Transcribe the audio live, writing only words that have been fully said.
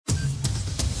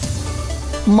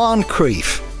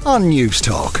Moncrief on News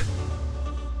Talk.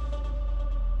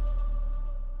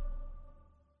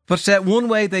 But one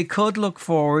way they could look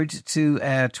forward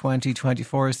to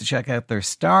 2024 is to check out their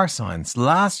star signs.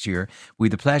 Last year, we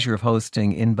had the pleasure of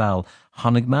hosting Inbaal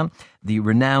Honigman, the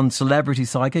renowned celebrity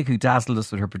psychic who dazzled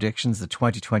us with her predictions that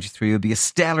 2023 will be a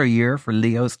stellar year for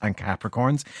Leos and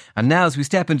Capricorns. And now, as we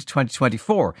step into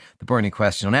 2024, the burning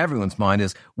question on everyone's mind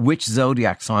is which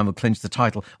zodiac sign will clinch the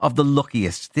title of the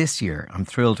luckiest this year. I'm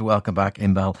thrilled to welcome back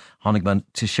Inbaal Honigman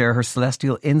to share her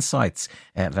celestial insights.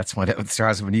 Let's find out what the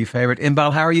stars of a new favourite.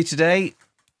 Inbaal, how are you today?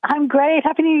 I'm great.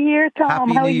 Happy New Year, Tom.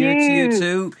 Happy How New are Year you? to you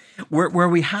too. Were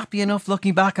we happy enough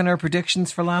looking back on our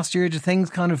predictions for last year? Did things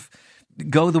kind of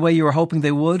go the way you were hoping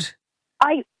they would?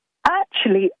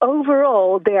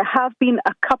 Overall, there have been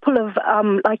a couple of,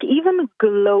 even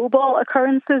global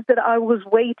occurrences that I was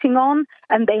waiting on,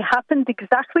 and they happened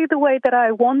exactly the way that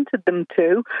I wanted them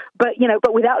to, but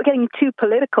without getting too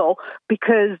political,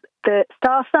 because the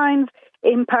star signs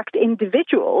impact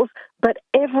individuals, but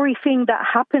everything that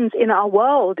happens in our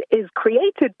world is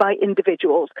created by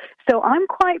individuals. So I'm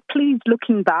quite pleased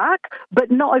looking back,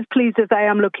 but not as pleased as I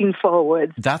am looking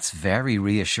forward. That's very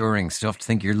reassuring stuff to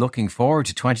think you're looking forward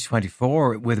to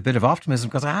 2024 with a bit of optimism,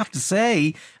 because I have to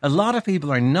say, a lot of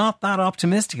people are not that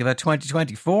optimistic about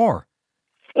 2024.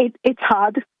 It's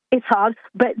hard. It's hard.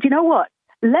 But do you know what?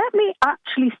 Let me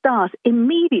actually start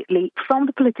immediately from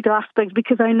the political aspect,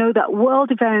 because I know that world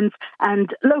events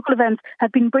and local events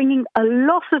have been bringing a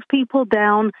lot of people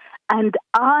down, and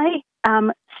I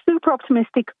am super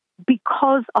optimistic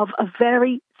because of a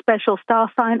very special star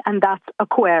sign, and that's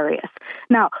Aquarius.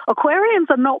 Now,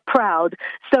 Aquarians are not proud,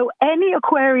 so any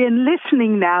Aquarian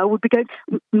listening now would be going,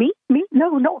 me?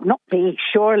 No, not me,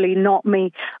 surely not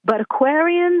me. But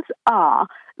Aquarians are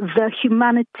the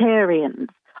humanitarians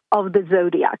of the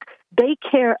zodiac. They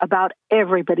care about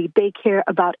everybody. They care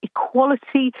about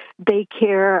equality. They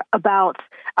care about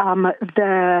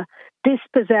the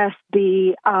dispossessed,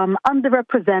 the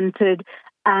underrepresented.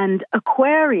 And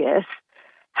Aquarius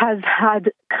has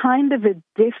had kind of a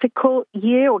difficult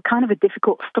year, or kind of a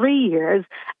difficult 3 years,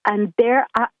 and they're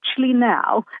actually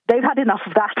now, they've had enough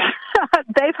of that.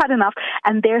 They've had enough,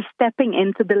 and they're stepping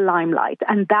into the limelight.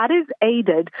 And that is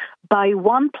aided by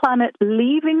one planet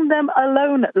leaving them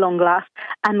alone at long last,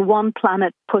 and one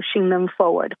planet pushing them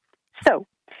forward. So,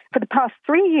 for the past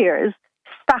 3 years,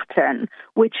 Saturn,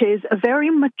 which is a very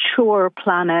mature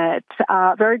planet,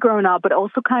 very grown up, but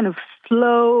also kind of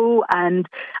slow and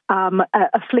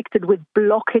afflicted with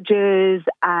blockages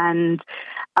and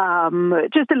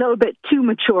just a little bit too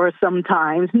mature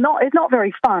sometimes. It's not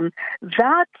very fun.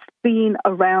 That's been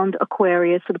around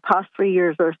Aquarius for the past 3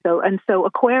 years or so. And so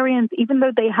Aquarians, even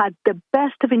though they had the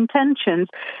best of intentions,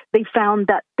 they found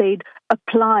that they'd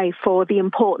apply for the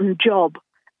important job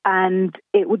and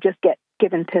it would just get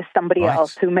given to somebody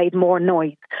else who made more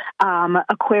noise.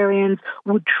 Aquarians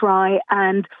would try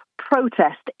and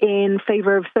protest in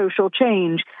favor of social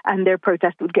change, and their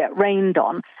protest would get rained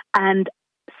on. And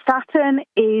Saturn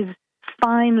is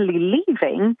finally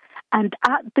leaving, and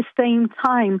at the same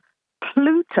time,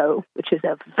 Pluto, which is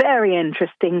a very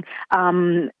interesting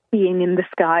being in the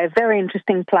sky, a very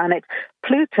interesting planet,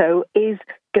 Pluto is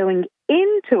going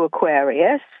into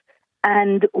Aquarius,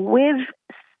 and with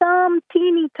some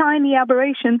teeny tiny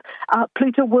aberrations,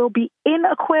 Pluto will be in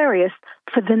Aquarius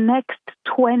for the next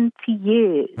 20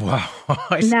 years. Wow.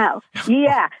 Now,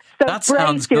 yeah. So that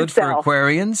sounds good for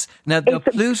Aquarians. Now,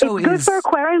 Pluto it's good for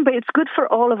Aquarian, but it's good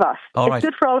for all of us.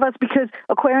 Good for all of us because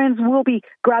Aquarians will be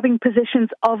grabbing positions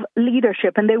of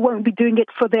leadership, and they won't be doing it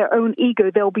for their own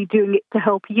ego. They'll be doing it to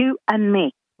help you and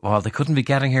me. Well, they couldn't be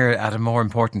getting here at a more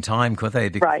important time, could they?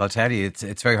 Because I'll tell you,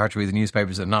 it's very hard to read the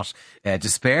newspapers and not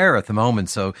despair at the moment.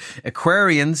 So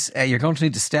Aquarians, you're going to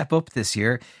need to step up this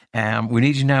year. We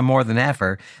need you now more than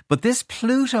ever. But this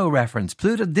Pluto reference,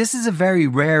 this is a very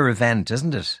rare event,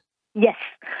 isn't it? Yes.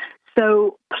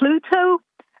 So Pluto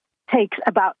takes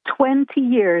about 20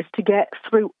 years to get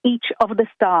through each of the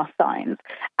star signs.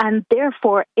 And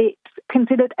therefore, it's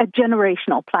considered a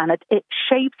generational planet. It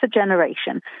shapes a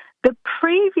generation. The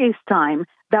previous time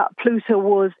that Pluto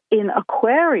was in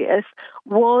Aquarius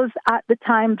was at the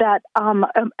time that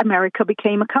America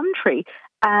became a country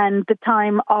and the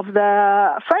time of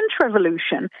the French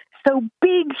Revolution. So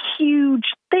big,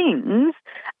 huge things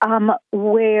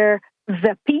where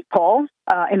the people,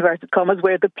 inverted commas,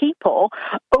 where the people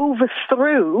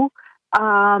overthrew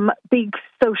big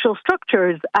social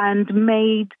structures and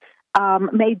made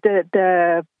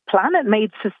the planet,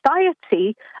 made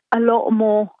society a lot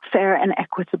more fair and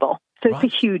equitable. So it's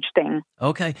a huge thing.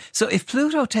 Okay. So if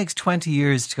Pluto takes 20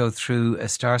 years to go through a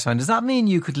star sign, does that mean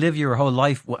you could live your whole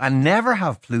life and never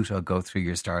have Pluto go through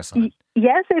your star sign?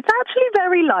 Yes, it's actually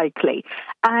very likely.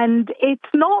 And it's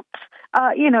not,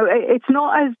 it's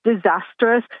not as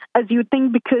disastrous as you'd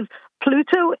think, because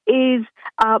Pluto is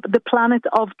the planet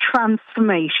of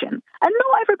transformation. And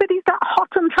not everybody's that hot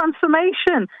on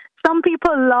transformation. Some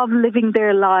people love living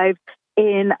their lives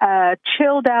in a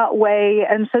chilled out way,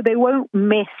 and so they won't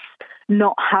miss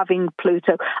not having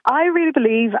Pluto. I really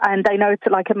believe, and I know it's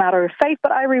like a matter of faith,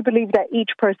 but I really believe that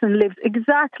each person lives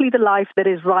exactly the life that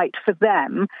is right for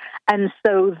them. And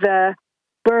so the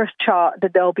birth chart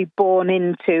that they'll be born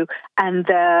into and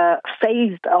the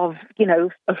phase of,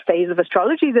 a phase of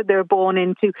astrology that they're born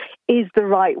into is the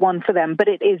right one for them. But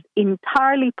it is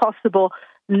entirely possible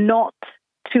not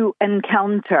to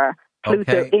encounter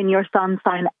Pluto in your sun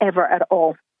sign ever at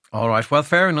all. All right. Well,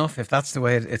 fair enough. If that's the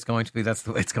way it's going to be, that's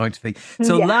the way it's going to be.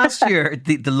 So last year,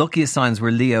 the luckiest signs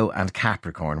were Leo and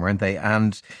Capricorn, weren't they?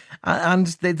 And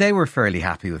they were fairly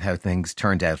happy with how things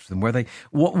turned out for them, were they?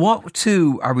 What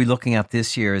two are we looking at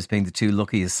this year as being the two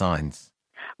luckiest signs?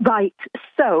 Right.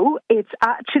 So it's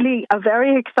actually a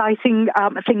very exciting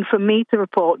thing for me to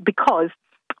report, because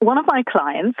one of my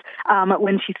clients,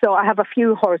 when she saw, I have a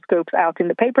few horoscopes out in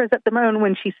the papers at the moment,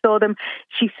 when she saw them,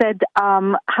 she said,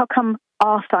 how come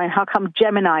our sign, how come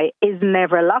Gemini is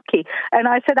never lucky? And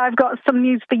I said, I've got some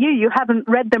news for you. You haven't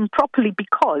read them properly,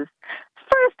 because,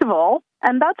 first of all,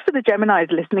 and that's for the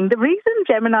Geminis listening, the reason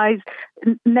Geminis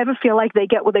never feel like they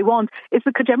get what they want is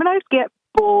because Geminis get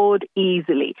bored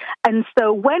easily. And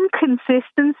so when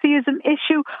consistency is an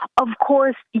issue, of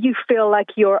course, you feel like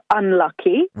you're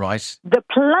unlucky. Right. The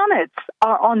planets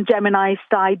are on Gemini's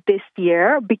side this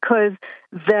year, because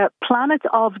the planet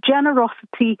of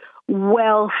generosity,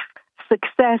 wealth,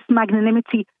 success,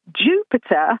 magnanimity,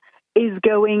 Jupiter, is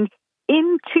going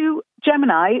into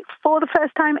Gemini for the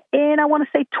first time in, I want to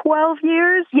say, 12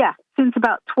 years. Yeah, since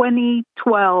about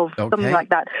 2012, something like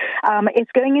that.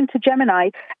 It's going into Gemini,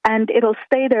 and it'll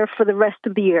stay there for the rest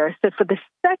of the year. So for the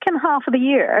second half of the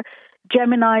year,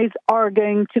 Geminis are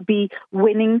going to be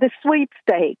winning the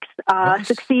sweepstakes,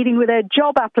 succeeding with their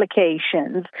job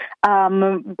applications,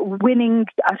 winning,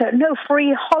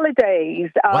 free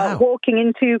holidays, walking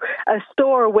into a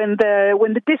store when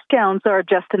the discounts are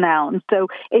just announced. So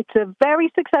it's a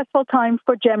very successful time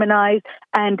for Geminis,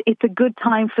 and it's a good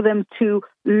time for them to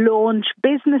launch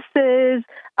businesses,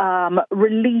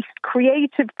 release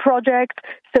creative projects.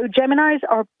 So Geminis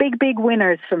are big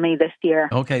winners for me this year.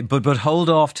 Okay, but hold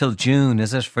off till June,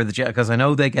 is it, for the because I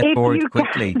know they get bored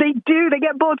quickly. They do. They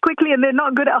get bored quickly, and they're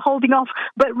not good at holding off.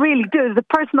 But really, do the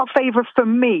personal favour for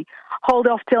me. Hold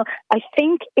off till I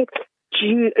think it's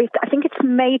June. I think it's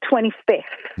May 25th.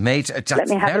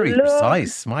 That's very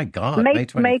precise. My God, May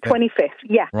 25th.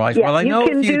 Yeah. Right. Yeah. Well, I know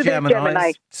a few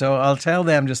Geminis, so I'll tell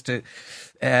them just to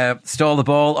stall the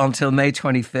ball until May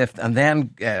 25th, and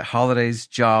then holidays,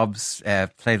 jobs,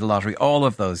 play the lottery, all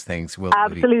of those things will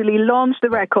absolutely launch the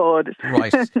record.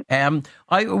 Right.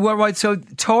 Right. So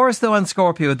Taurus, though, and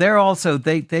Scorpio, they're also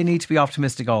they need to be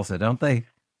optimistic, also, don't they?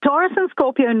 Taurus and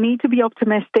Scorpio need to be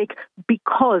optimistic,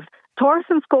 because Taurus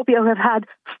and Scorpio have had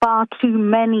far too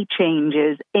many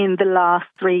changes in the last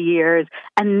 3 years,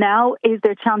 and now is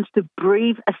their chance to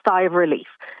breathe a sigh of relief.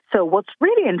 So what's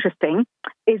really interesting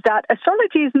is that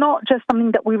astrology is not just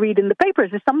something that we read in the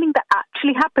papers, it's something that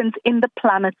actually happens in the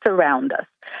planets around us.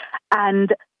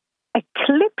 And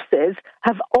eclipses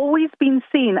have always been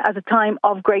seen as a time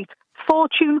of great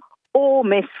fortune or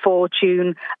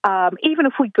misfortune. Even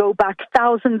if we go back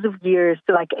thousands of years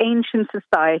to like ancient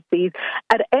societies,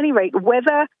 at any rate,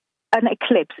 whether an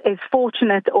eclipse is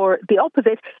fortunate or the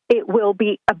opposite, it will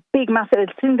be a big, massive,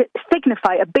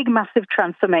 signify a big, massive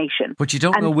transformation. But you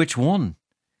don't know which one.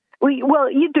 Well,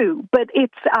 you do, but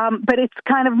it's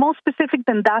kind of more specific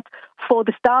than that for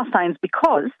the star signs,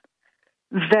 because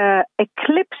the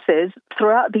eclipses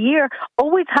throughout the year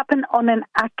always happen on an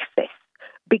axis,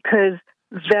 because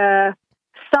the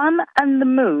sun and the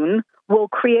moon will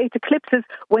create eclipses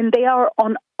when they are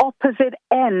on opposite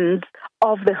ends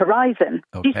of the horizon.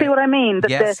 Okay. Do you see what I mean?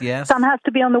 That the sun has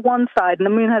to be on the one side and the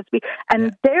moon has to be...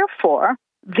 And therefore,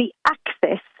 the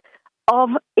axis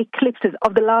of eclipses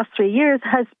of the last 3 years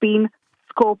has been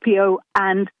Scorpio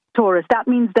and Taurus. That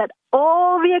means that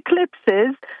all the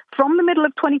eclipses from the middle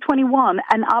of 2021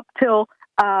 and up till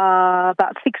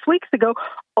about 6 weeks ago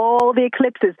all the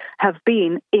eclipses have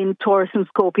been in Taurus and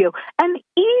Scorpio. And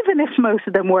even if most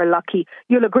of them were lucky,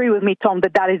 you'll agree with me, Tom,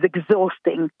 that is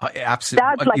exhausting. Absolutely.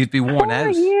 That's like you'd be worn out.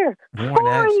 A year. Worn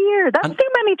a year. That's too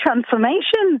many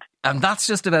transformations. And that's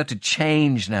just about to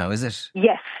change now, is it?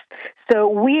 Yes. So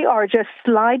we are just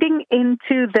sliding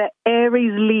into the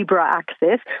Aries-Libra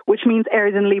axis, which means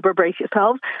Aries and Libra, brace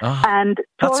yourselves. And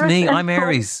Taurus, that's me. I'm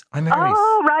Aries.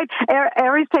 Oh, right.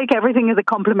 Aries take everything as a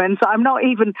compliment. So I'm not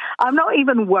even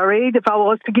worried if I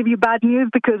was to give you bad news,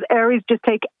 because Aries just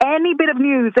take any bit of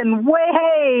news and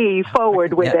way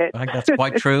forward with it. I think that's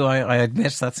quite true. I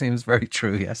admit that seems very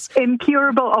true, yes.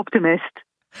 Incurable optimist.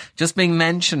 Just being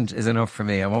mentioned is enough for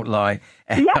me, I won't lie.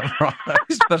 Yeah.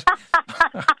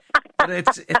 But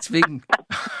it's being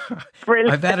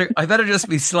brilliant. I better just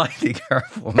be slightly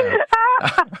careful now.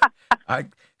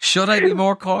 Should I be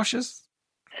more cautious?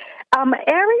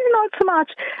 Aries, not so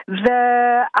much.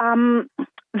 The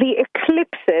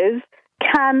eclipses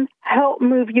can help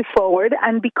move you forward,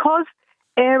 and because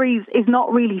Aries is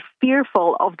not really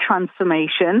fearful of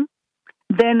transformation,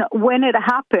 then when it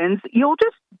happens, you'll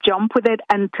just jump with it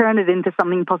and turn it into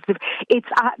something positive. It's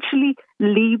actually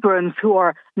Librans who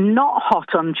are not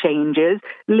hot on changes.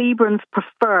 Librans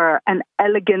prefer an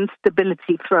elegant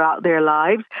stability throughout their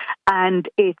lives, and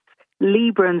it's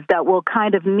Librans that will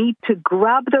kind of need to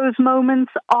grab those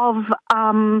moments of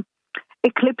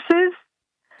eclipses.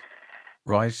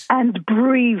 Right. And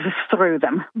breathe through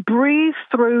them. Breathe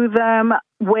through them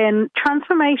when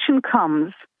transformation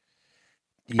comes.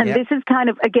 And this is kind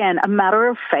of, again, a matter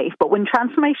of faith. But when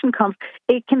transformation comes,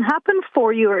 it can happen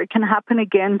for you or it can happen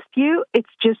against you.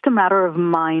 It's just a matter of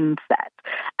mindset.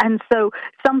 And so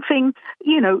something,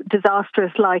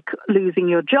 disastrous like losing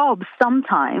your job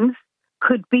sometimes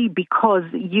could be because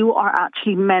you are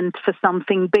actually meant for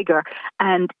something bigger,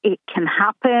 and it can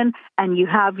happen, and you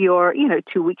have your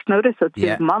 2 weeks notice or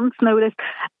 2 months notice,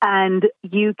 and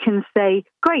you can say,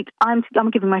 great, I'm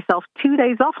giving myself 2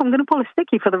 days off, I'm going to pull a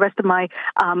sickie for the rest of my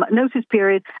notice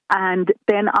period, and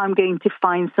then I'm going to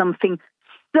find something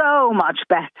so much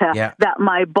better that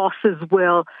my bosses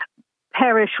will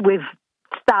perish with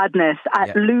sadness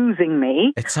at losing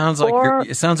me. It sounds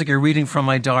like you're reading from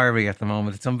my diary at the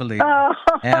moment. It's unbelievable.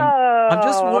 I'm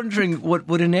just wondering,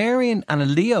 would an Arian and a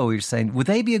Leo, you're saying, would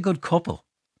they be a good couple?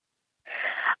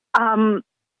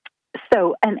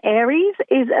 So an Aries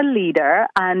is a leader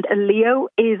and a Leo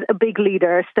is a big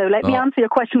leader. So let me answer your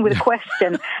question with a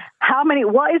question.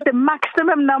 What is the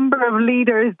maximum number of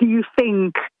leaders do you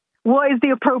think? What is the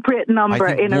appropriate number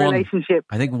in a relationship?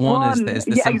 I think one is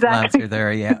the simple answer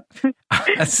there,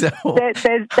 So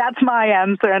that's my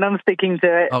answer, and I'm sticking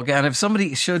to it. Okay, and if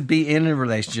somebody should be in a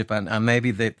relationship and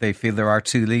maybe they feel there are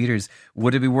two leaders,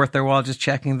 would it be worth their while just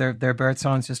checking their birth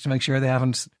signs just to make sure they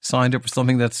haven't signed up for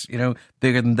something that's,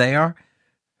 bigger than they are?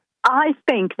 I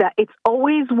think that it's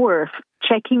always worth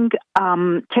checking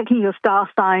your star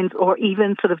signs, or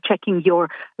even sort of checking your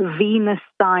Venus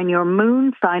sign, your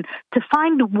moon sign, to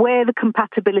find where the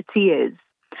compatibility is.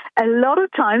 A lot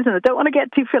of times, and I don't want to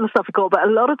get too philosophical, but a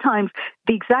lot of times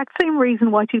the exact same reason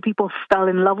why two people fell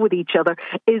in love with each other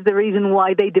is the reason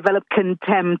why they develop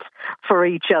contempt for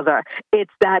each other.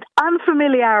 It's that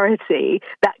unfamiliarity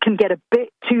that can get a bit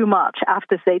too much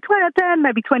after, say, 10,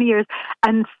 maybe 20 years.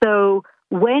 And so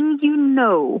when you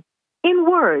know in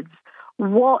words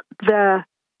what the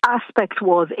aspect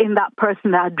was in that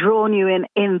person that had drawn you in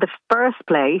the first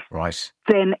place, right,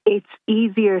 then it's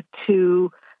easier to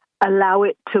allow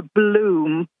it to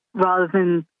bloom rather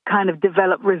than kind of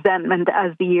develop resentment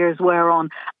as the years wear on.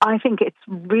 I think it's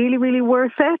really, really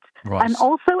worth it. Right. And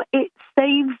also it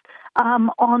saves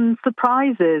on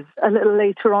surprises a little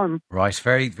later on. Right,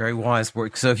 very, very wise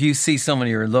work. So if you see someone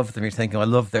you're in love with them, you're thinking, I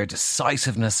love their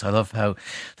decisiveness, I love how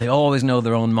they always know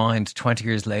their own mind. 20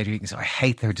 years later, you can say, I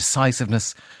hate their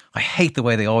decisiveness, I hate the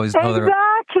way they always know their...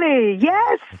 Exactly,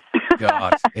 yes.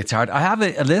 God, it's hard. I have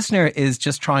a listener is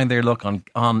just trying their luck on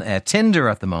Tinder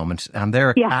at the moment, and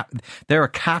they're a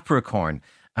Capricorn,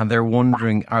 and they're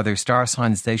wondering, are there star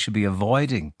signs they should be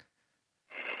avoiding?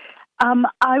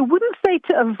 I wouldn't say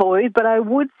to avoid, but I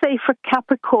would say for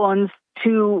Capricorns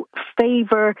to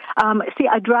favour.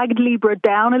 I dragged Libra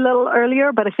down a little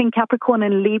earlier, but I think Capricorn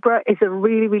and Libra is a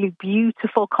really, really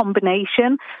beautiful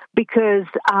combination, because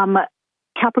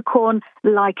Capricorn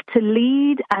like to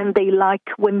lead, and they like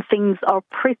when things are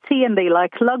pretty, and they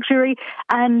like luxury,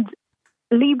 and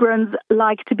Librans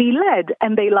like to be led,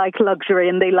 and they like luxury,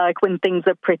 and they like when things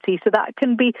are pretty. So that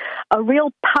can be a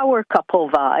real power couple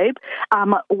vibe.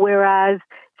 Whereas,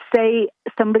 say,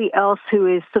 somebody else who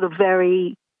is sort of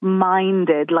very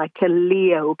minded, like a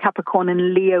Leo, Capricorn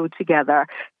and Leo together,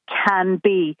 can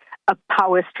be a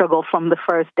power struggle from the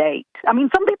first date. I mean,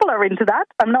 some people are into that.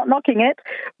 I'm not knocking it,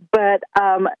 but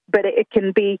it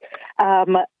can be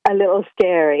a little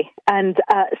scary. And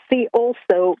see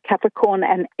also Capricorn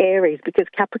and Aries, because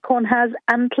Capricorn has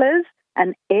antlers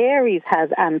and Aries has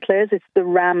antlers. It's the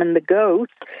ram and the goat,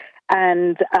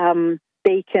 and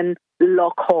they can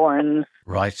lock horns.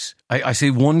 Right. I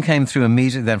see one came through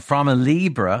immediately then from a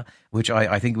Libra, which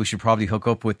I think we should probably hook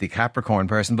up with the Capricorn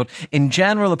person. But in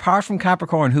general, apart from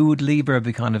Capricorn, who would Libra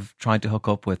be kind of trying to hook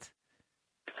up with?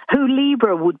 Who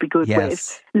Libra would be good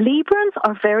Yes. with? Librans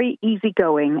are very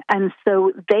easygoing, and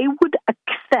so they would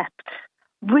accept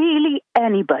really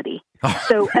anybody. Oh,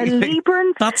 So a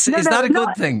Libran... Is that a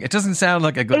good thing? It doesn't sound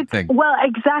like a good thing. Well,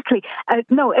 exactly.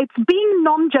 No, it's being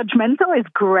non-judgmental is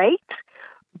great,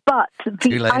 but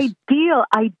the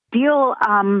ideal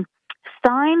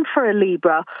sign for a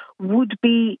Libra would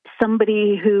be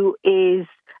somebody who is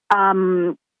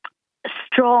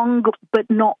strong but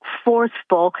not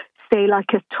forceful, say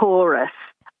like a Taurus.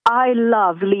 I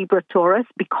love Libra Taurus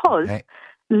because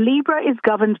Libra is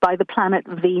governed by the planet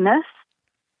Venus,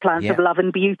 planet of love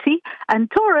and beauty, and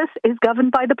Taurus is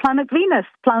governed by the planet Venus,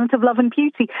 planet of love and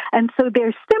beauty. And so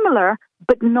they're similar,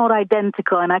 but not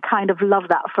identical. And I kind of love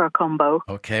that for a combo.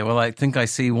 Okay, well, I think I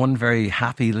see one very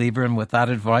happy Libran with that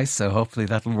advice, so hopefully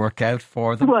that'll work out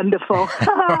for them. Wonderful.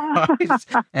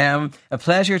 Right. A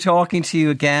pleasure talking to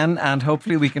you again, and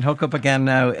hopefully we can hook up again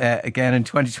now, again in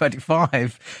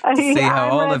 2025 to see how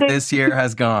all of this year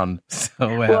has gone. So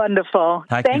wonderful.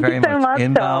 Thank you very so much,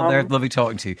 Inbaal, there, lovely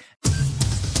talking to you.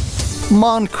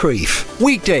 Moncrief,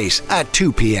 weekdays at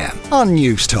 2 p.m. on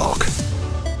News Talk.